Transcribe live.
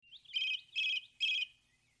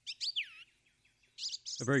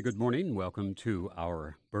A very good morning. Welcome to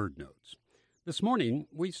our Bird Notes. This morning,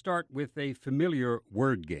 we start with a familiar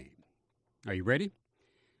word game. Are you ready?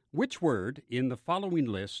 Which word in the following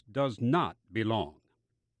list does not belong?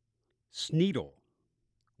 Sneedle,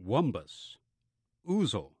 wumbus,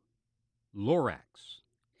 ouzel, lorax,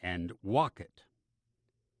 and wocket.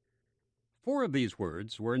 4 of these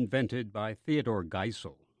words were invented by Theodore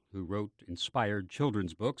Geisel, who wrote inspired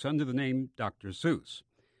children's books under the name Dr. Seuss.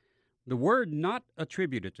 The word not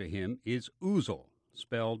attributed to him is ouzel,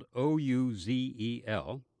 spelled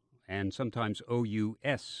O-U-Z-E-L, and sometimes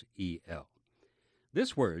O-U-S-E-L.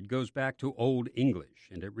 This word goes back to Old English,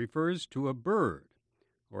 and it refers to a bird,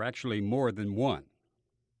 or actually more than one.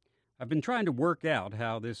 I've been trying to work out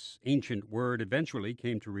how this ancient word eventually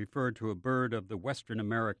came to refer to a bird of the Western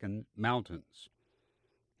American mountains.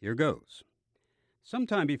 Here goes.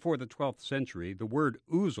 Sometime before the 12th century, the word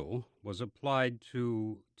ouzel was applied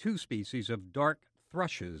to 2 species of dark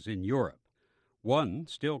thrushes in Europe, one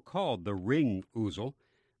still called the ring ouzel,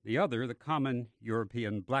 the other the common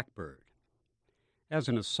European blackbird. As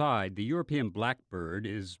an aside, the European blackbird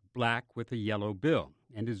is black with a yellow bill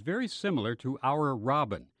and is very similar to our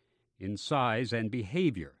robin in size and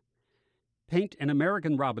behavior. Paint an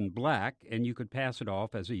American robin black, and you could pass it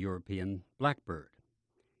off as a European blackbird.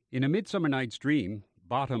 In A Midsummer Night's Dream,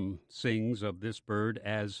 Bottom sings of this bird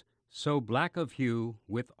as so black of hue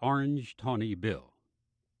with orange tawny bill.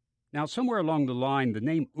 Now, somewhere along the line, the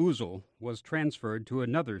name ouzel was transferred to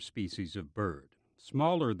another species of bird,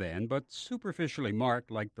 smaller than but superficially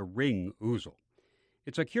marked like the ring ouzel.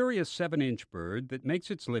 It's a curious 7-inch bird that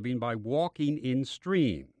makes its living by walking in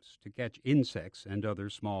streams to catch insects and other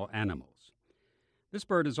small animals. This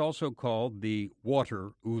bird is also called the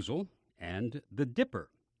water ouzel and the dipper.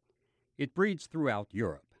 It breeds throughout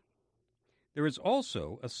Europe. There is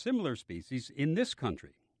also a similar species in this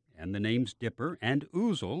country, and the names dipper and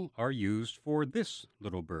ouzel are used for this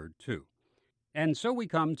little bird, too. And so we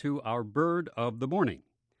come to our bird of the morning,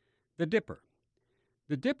 the dipper.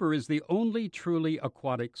 The dipper is the only truly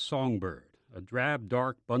aquatic songbird, a drab,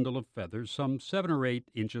 dark bundle of feathers some 7 or 8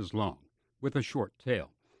 inches long, with a short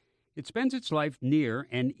tail. It spends its life near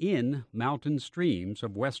and in mountain streams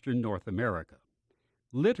of western North America.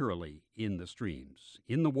 Literally in the streams,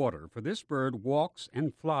 in the water, for this bird walks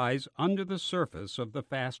and flies under the surface of the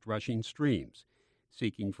fast-rushing streams,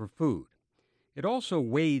 seeking for food. It also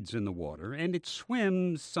wades in the water, and it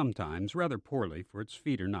swims sometimes rather poorly, for its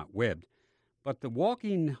feet are not webbed. But the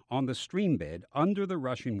walking on the stream bed under the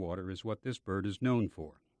rushing water is what this bird is known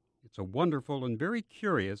for. It's a wonderful and very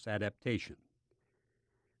curious adaptation.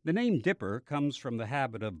 The name dipper comes from the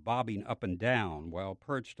habit of bobbing up and down while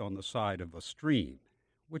perched on the side of a stream,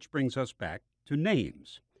 which brings us back to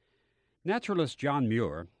names. Naturalist John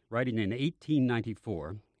Muir, writing in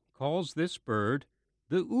 1894, calls this bird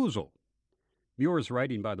the ouzel. Muir's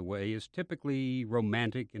writing, by the way, is typically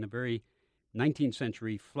romantic in a very 19th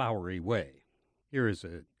century flowery way. Here is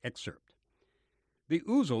an excerpt. The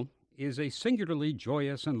ouzel is a singularly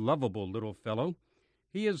joyous and lovable little fellow.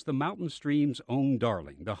 He is the mountain stream's own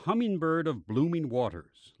darling, the hummingbird of blooming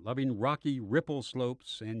waters, loving rocky ripple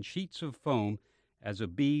slopes and sheets of foam as a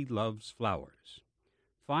bee loves flowers.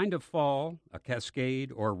 Find a fall, a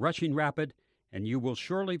cascade, or rushing rapid, and you will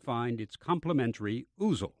surely find its complementary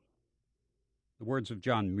ouzel. The words of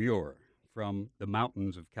John Muir from the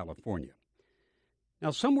mountains of California.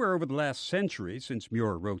 Now, somewhere over the last century since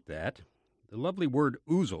Muir wrote that, the lovely word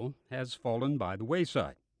ouzel has fallen by the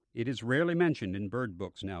wayside. It is rarely mentioned in bird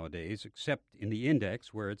books nowadays, except in the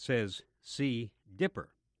index where it says, see dipper.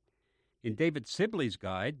 In David Sibley's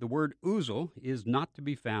guide, the word ouzel is not to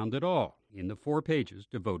be found at all in the 4 pages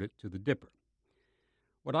devoted to the dipper.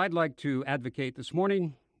 What I'd like to advocate this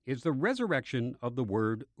morning is the resurrection of the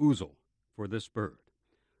word ouzel for this bird.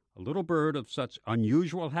 A little bird of such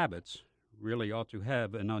unusual habits really ought to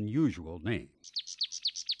have an unusual name.